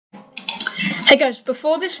Hey guys,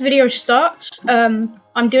 before this video starts,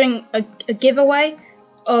 I'm doing a giveaway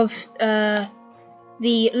of the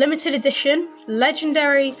limited edition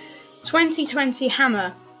legendary 2020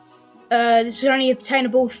 hammer. This is only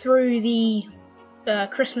obtainable through the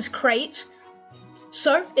Christmas crate.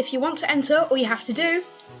 So if you want to enter, all you have to do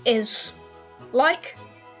is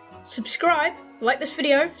subscribe, like this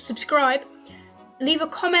video, subscribe, leave a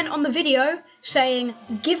comment on the video saying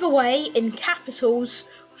giveaway in capitals,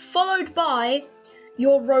 followed by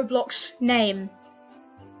your Roblox name.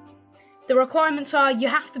 The requirements are you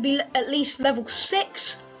have to be at least level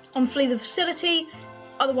 6 on Flee the Facility,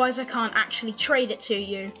 otherwise I can't actually trade it to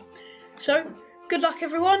you. So, good luck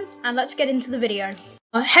everyone, and let's get into the video.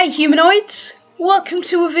 Hey humanoids, welcome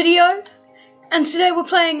to a video, and today we're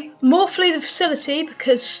playing more Flee the Facility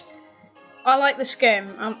because I like this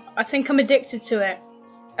game. I think I'm addicted to it.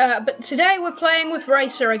 But today we're playing with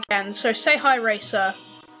Racer again, so say hi Racer.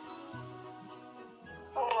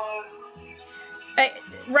 Hey,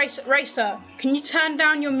 Racer, can you turn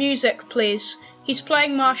down your music, please? He's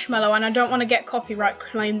playing Marshmallow, and I don't want to get copyright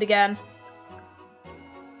claimed again.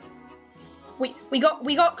 We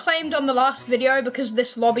got claimed on the last video because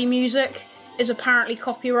this lobby music is apparently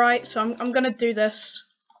copyright, so I'm gonna do this.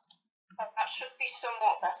 That should be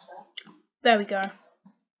somewhat better. There we go.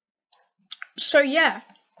 So yeah,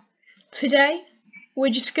 today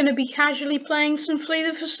we're just gonna be casually playing some Flee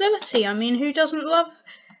the Facility. I mean, who doesn't love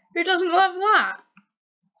that?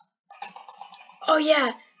 Oh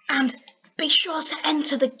yeah, and be sure to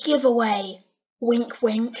enter the giveaway. Wink,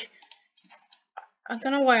 wink. I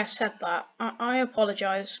don't know why I said that. I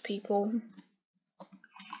apologise, people.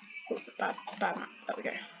 Oh, bad map. There we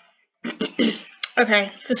go.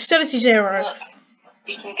 Okay, Facility 0. Look,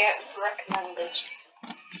 you can get recommended.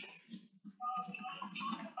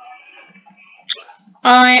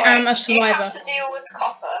 I am a survivor. Do you have to deal with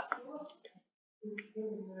copper?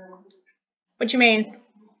 What do you mean?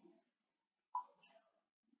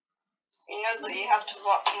 You know that you have to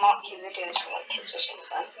mark your videos for like kids or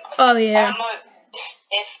something. Oh yeah. I don't know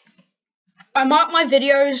if I mark my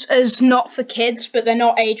videos as not for kids, but they're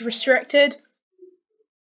not age restricted.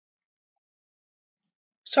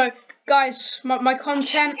 So, guys, my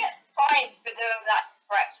content. you get fined for doing that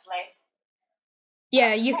correctly. Yeah,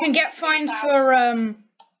 That's you can get fined for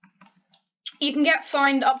You can get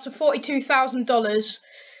fined up to $42,000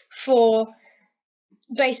 for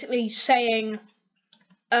basically saying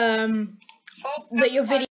that your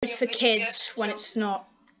video is for kids when it's not.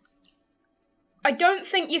 I don't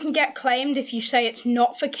think you can get claimed if you say it's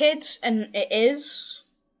not for kids, and it is,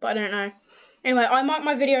 but I don't know. Anyway, I mark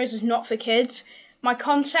my videos as not for kids. My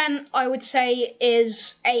content, I would say,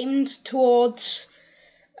 is aimed towards,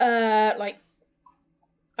 I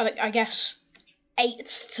guess, 8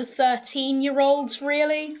 to 13-year-olds,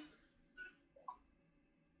 really.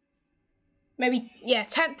 Maybe, yeah,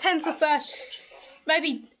 10 to 13,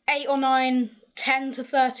 maybe 8 or 9, 10 to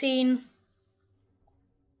 13.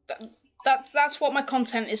 That's what my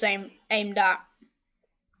content is aimed at.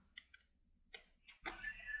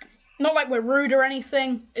 Not like we're rude or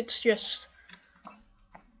anything, it's just...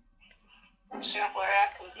 So where I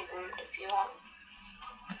can be rude if you want.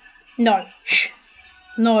 No. Shh.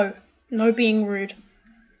 No. No being rude.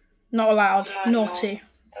 Not allowed. No, Naughty.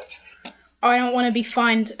 No. I don't want to be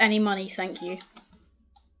fined any money, thank you.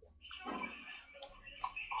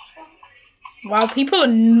 Wow, people are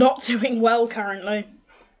not doing well currently.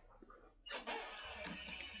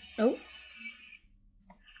 Oh.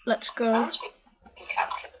 Let's go. Been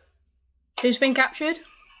captured. Who's been captured?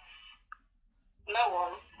 No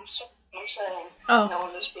one. I'm saying Oh. no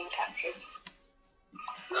one has been captured.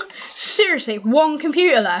 Seriously, one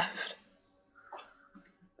computer left?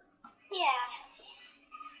 Yes.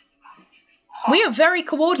 We are very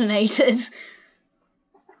coordinated.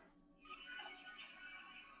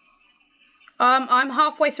 I'm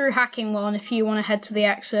halfway through hacking one if you want to head to the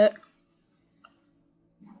exit.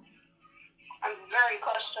 I'm very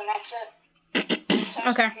close to an exit.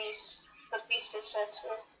 Okay. The beast is there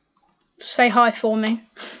too. Say hi for me.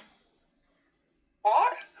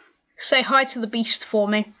 What? Say hi to the beast for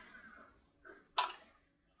me.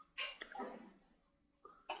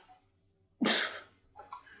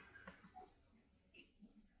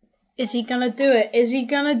 Is he gonna do it? Is he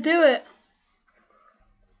gonna do it?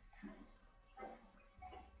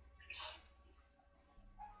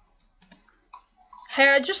 Hey,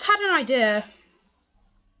 I just had an idea.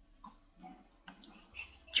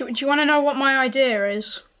 Do you want to know what my idea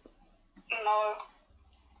is? No.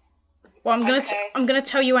 Well, I'm gonna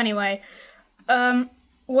tell you anyway.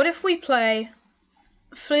 What if we play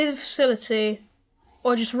Flee the Facility,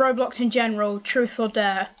 or just Roblox in general, Truth or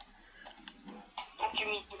Dare?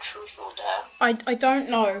 truth or dare? I don't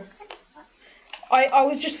know. I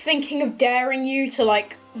was just thinking of daring you to,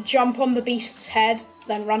 like, jump on the beast's head,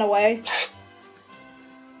 then run away.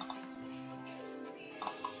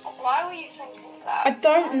 Why were you thinking that? I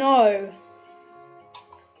don't know.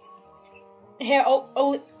 Here,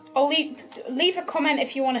 I'll leave a comment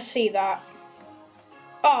if you want to see that.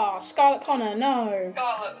 Ah, Scarlet Connor, no.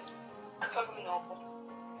 Scarlet Connor.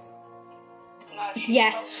 No, she's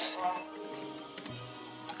Yes. wrong.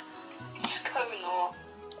 It's Connor.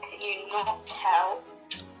 Can you not tell?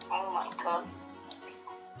 Oh my god.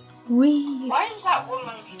 Why is that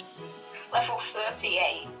woman level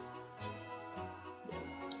 38?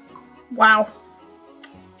 Wow.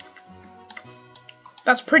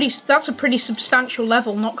 That's a pretty substantial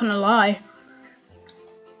level, not gonna lie.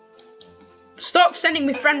 Stop sending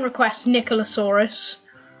me friend requests, Nicolosaurus.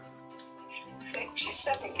 She's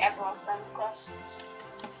sending everyone friend requests.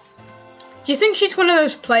 Do you think she's one of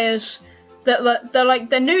those players that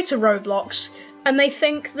they're new to Roblox and they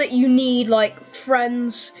think that you need like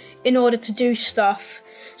friends in order to do stuff?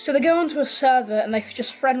 So they go onto a server and they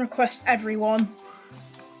just friend request everyone.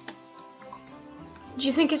 Do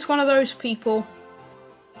you think it's one of those people?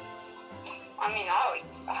 I mean, I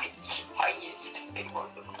used to be one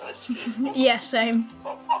of those people. Yeah, same.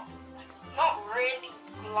 Well, not really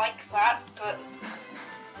like that, but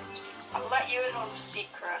I'll let you in on a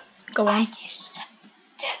secret. Go on. I used to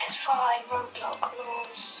defy Roblox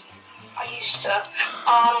laws. I used to,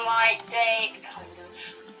 on my day, kind of.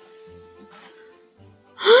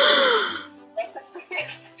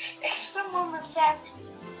 if someone would say, I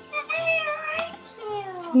like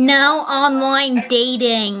you. No online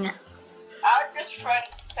dating. I would just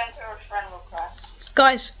send her a friend request.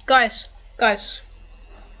 Guys.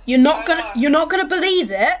 You're not gonna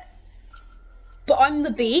believe it, but I'm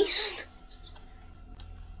the beast.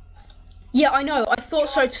 Yeah, I know. I thought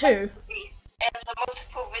so too. In the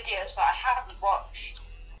multiple videos that I haven't watched.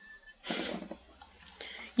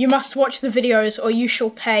 You must watch the videos, or you shall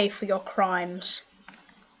pay for your crimes.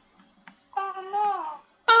 Oh no!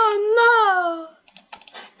 Oh no!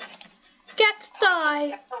 Get to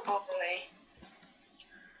die!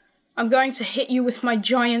 I'm going to hit you with my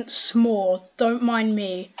giant s'more. Don't mind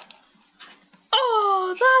me.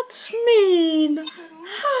 Oh, that's mean.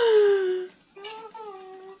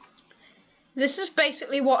 This is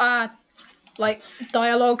basically what our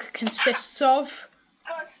dialogue consists of.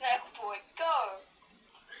 Go, Snail Boy, go!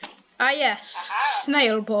 Ah yes,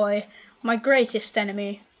 Snail Boy, my greatest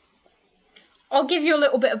enemy. I'll give you a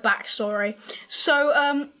little bit of backstory.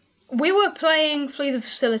 So, we were playing Flee the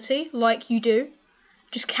Facility, like you do,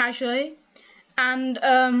 just casually, and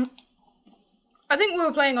I think we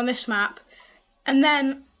were playing on this map, and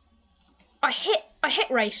then I hit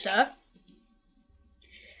Racer,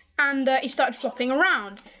 and he started flopping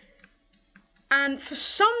around, and for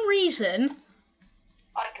some reason,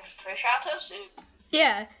 like a fish out of soup.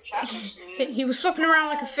 Yeah, he was flopping around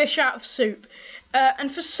like a fish out of soup, and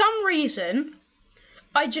for some reason,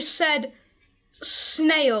 I just said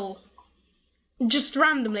snail, just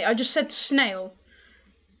randomly. I just said snail,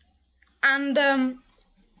 and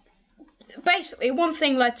basically one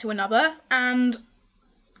thing led to another, and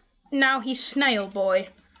now he's Snail Boy,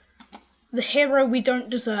 the hero we don't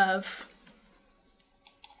deserve.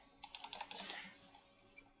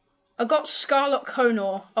 I got Scarlet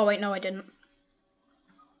Connor. Oh wait, no I didn't.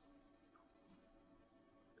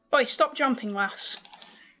 Oi, stop jumping, lass.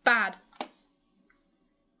 Bad.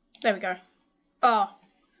 There we go. Oh,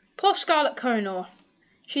 poor Scarlet Connor.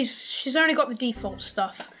 She's only got the default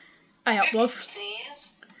stuff. Hey up, love.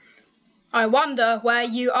 Oopsies. I wonder where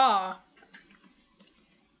you are.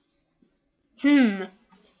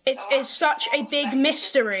 It's such a big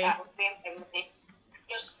mystery.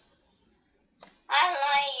 Just, I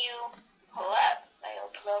like you. Hello,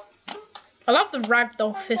 love. I love the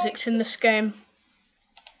ragdoll physics in this game.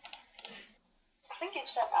 I think you've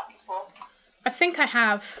said that before. I think I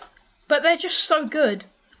have, but they're just so good.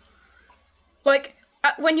 Like,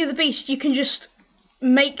 when you're the beast, you can just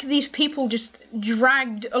make these people just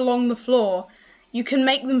dragged along the floor. You can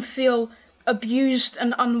make them feel abused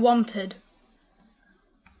and unwanted.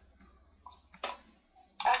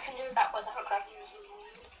 I can do that without dragging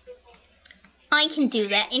you. I can do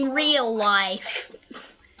that in real life.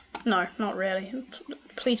 No, not really.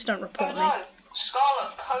 Please don't report me.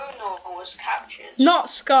 Scarlet Connor was captured. Not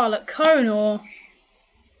Scarlet Connor.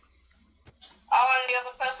 Oh, and the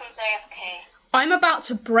other person's AFK. I'm about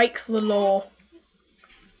to break the law.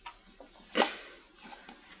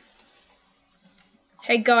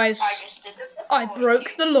 Hey guys, I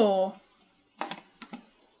broke the law.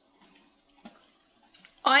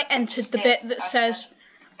 I entered the bit that says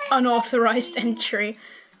Unauthorized entry.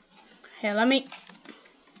 Here, let me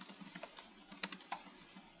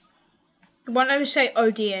say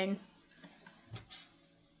ODing.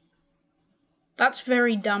 That's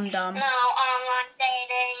very dumb. No online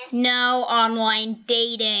dating. No online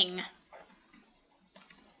dating.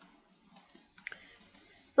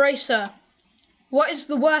 Racer, what is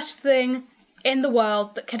the worst thing in the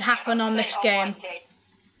world that could happen on this game?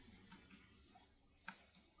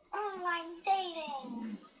 Online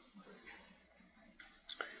dating.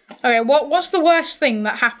 Okay, what's the worst thing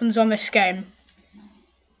that happens on this game?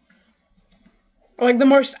 Like the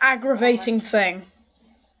most aggravating thing?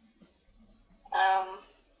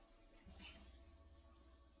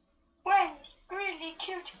 When really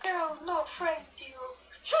cute girl not friend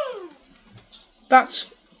you. That's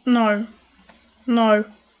no. Yeah.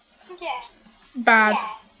 Bad.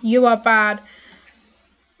 Yes. You are bad.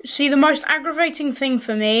 See, the most aggravating thing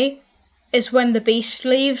for me is when the beast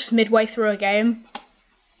leaves midway through a game.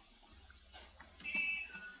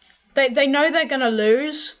 They know they're gonna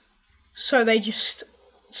lose, so they just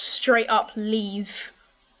straight up leave.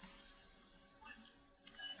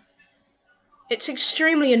 It's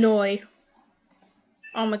extremely annoying.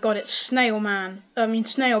 Oh my god, it's Snail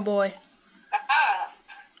Boy.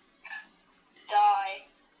 Die.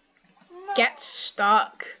 No. Get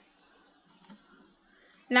stuck.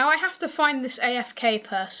 Now I have to find this AFK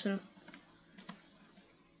person.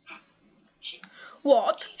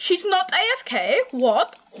 What? She's not AFK?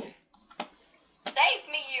 What? Save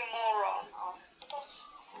me, you moron. Oh,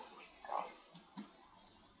 God.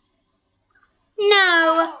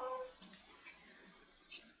 No.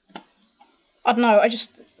 I don't know, I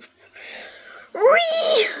just...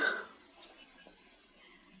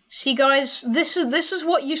 See guys, this is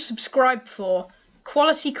what you subscribe for.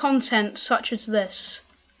 Quality content such as this.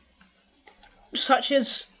 Such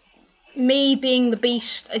as me being the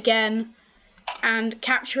beast again and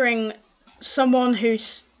capturing someone who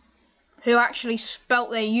actually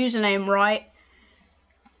spelt their username right.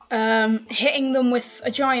 Hitting them with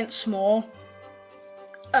a giant s'more.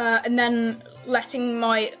 And then letting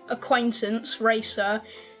my acquaintance, Racer,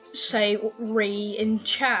 say "re" in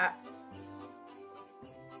chat.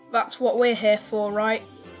 That's what we're here for, right?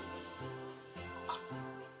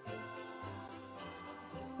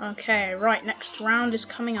 Okay, right, next round is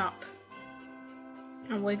coming up.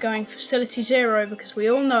 And we're going Facility 0 because we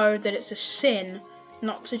all know that it's a sin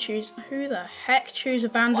not to choose... Who the heck choose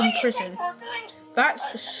Abandoned Prison? That's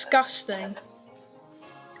disgusting.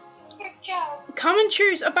 Come and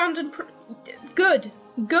choose Abandoned Prison.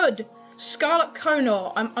 Good. Scarlet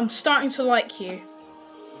Conor, I'm starting to like you.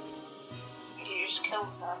 You just killed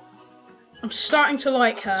her. I'm starting to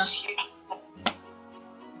like her.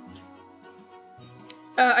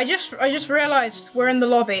 I just realised we're in the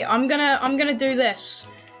lobby. I'm gonna do this.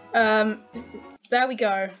 There we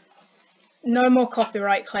go. No more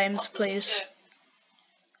copyright claims, please.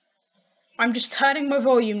 I'm just turning my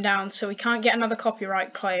volume down so we can't get another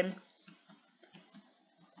copyright claim.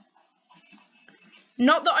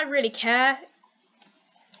 Not that I really care.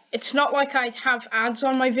 It's not like I have ads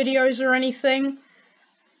on my videos or anything.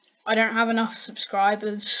 I don't have enough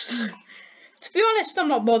subscribers. To be honest, I'm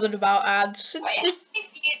not bothered about ads.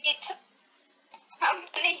 How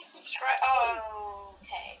many subscribers? Oh,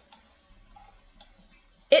 okay.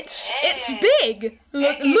 It's big.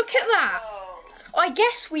 Look at that. I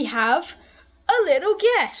guess we have a little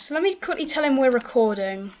guest. Let me quickly tell him we're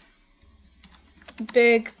recording.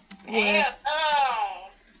 Big. Yeah.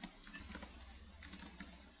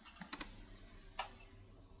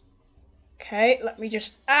 Okay, let me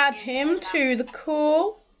just add him to the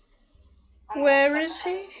call. Where is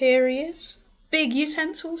he? Here he is. Big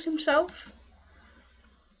Utensils himself.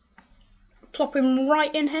 Plop him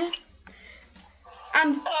right in here.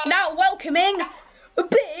 And now welcoming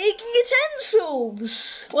Big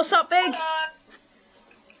Utensils. What's up, Big?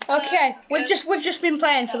 Okay, we've just been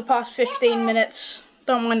playing for the past 15 minutes.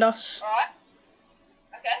 Don't mind us. Alright.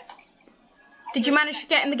 Okay. Did you manage to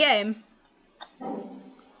get in the game?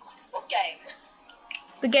 What game?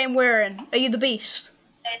 The game we're in. Are you the beast?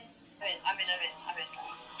 I'm in.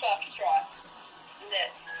 First try. Is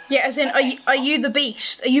it? Yeah, as in, are you the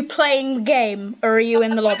beast? Are you playing the game, or are you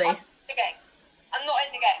in the lobby? The game. I'm not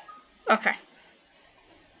in the game. Okay.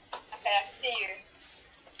 Okay, I can see you.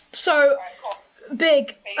 So, Right,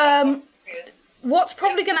 Big, what's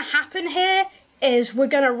probably going to happen here is we're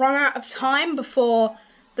going to run out of time before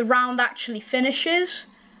the round actually finishes.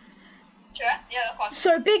 Sure, yeah, that's fine.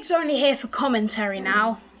 So Big's only here for commentary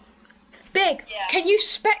now. Big, Yeah. can you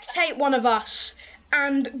spectate one of us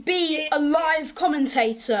and be a live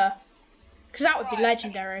commentator? Because that would be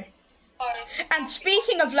legendary. And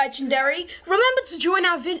speaking of legendary, remember to join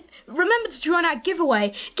our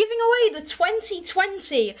giveaway, giving away the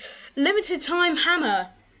 2020 limited time hammer.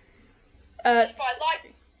 By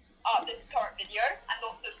liking this current video and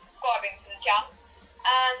also subscribing to the channel,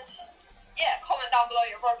 and yeah, comment down below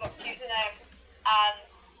your Roblox username and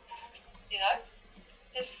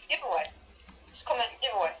just giveaway. Just comment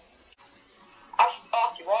giveaway.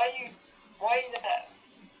 Artie, why are you there?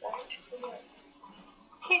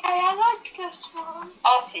 Yeah, I like this one.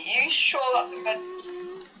 Artie, you sure that's a good?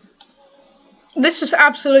 This is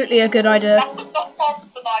absolutely a good idea. That's not a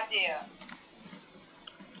horrible idea.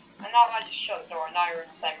 And now I just shut the door and now you're in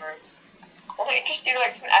the same room. Why don't you just do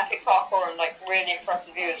like some epic parkour and like really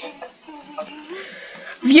impressive views?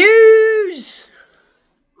 Views!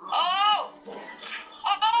 Oh!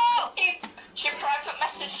 She private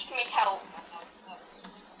messaged me help.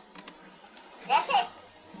 That person.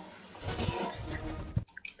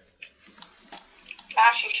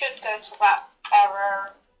 Ash, you should go to that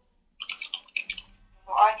error.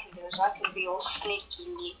 What I can do is I can be all sneaky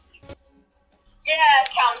neat. Yeah,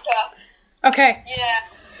 camper. Okay. Yeah.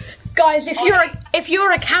 Guys, if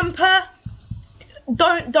you're a camper,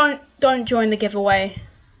 don't join the giveaway.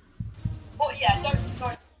 Well, yeah,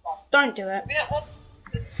 Don't do it. We don't want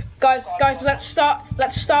this. Guys, let's start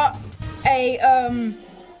a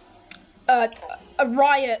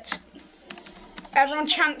riot. Everyone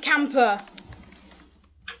chant camper.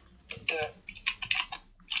 Let's do it.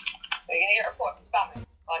 So you're gonna get a report for spamming.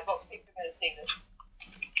 Like lots of people are gonna see this.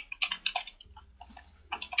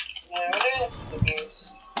 No, we're doing it for the views.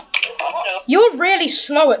 It's not enough. You're really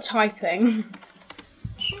slow at typing.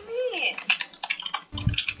 What do you mean?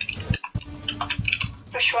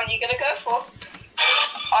 Which one are you gonna go for?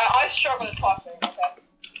 I struggle with typing, okay.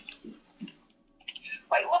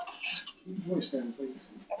 Wait, what? Voice down, please.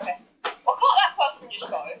 Okay. Well, can't that person just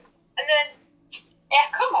go? And then, Yeah,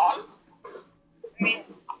 come on. I mean,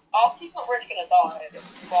 Artie's not really gonna die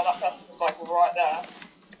while that person is like right there.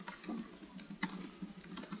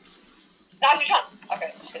 Now's your chance.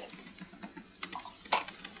 Okay, just kidding.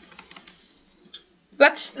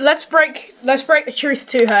 Let's break the truth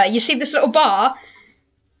to her. You see this little bar?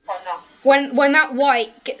 Oh no. When that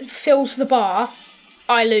white fills the bar,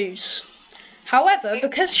 I lose. However,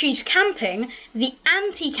 because she's camping, the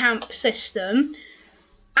anti-camp system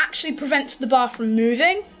actually prevents the bar from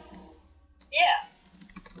moving. Yeah.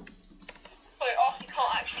 So Artie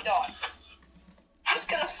can't actually die. I was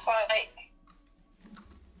gonna say,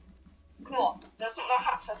 Come on, doesn't know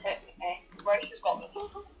how to hit me. Racer's got this.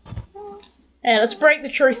 Yeah, let's break the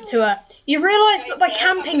truth to her. You realise that by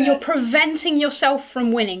camping, you're preventing yourself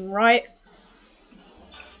from winning, right?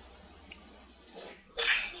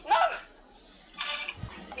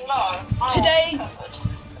 no.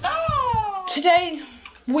 Today,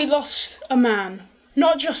 we lost a man.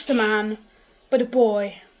 Not just a man, but a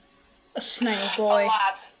boy. A snail boy.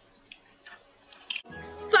 Lad.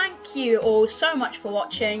 Thank you all so much for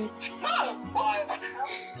watching. No! Why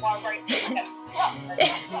Racer?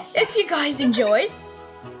 If you guys enjoyed,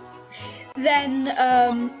 then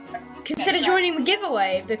consider joining the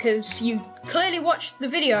giveaway because you clearly watched the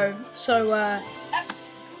video. So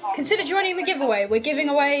consider joining the giveaway. We're giving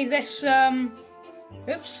away this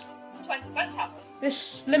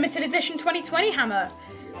this limited edition 2020 hammer.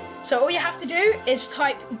 So all you have to do is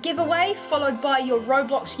type giveaway followed by your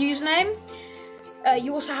Roblox username.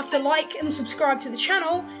 You also have to like and subscribe to the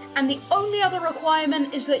channel, and the only other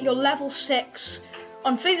requirement is that you're level 6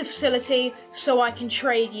 on Flee the Facility so I can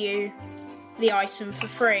trade you the item for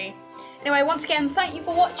free. Anyway, once again, thank you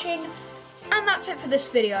for watching, and that's it for this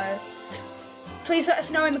video. Please let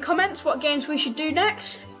us know in the comments what games we should do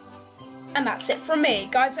next, and that's it from me.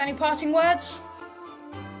 Guys, any parting words?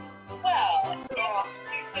 Well, if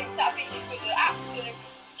you think that beach was an absolute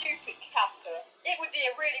stupid camper, it would be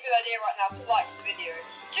a really good idea right now to like the video,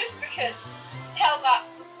 just because to tell that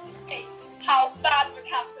piece how bad of a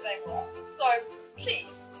camper they were. So please,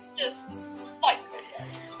 just like the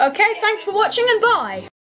video. Okay, thanks for watching and bye!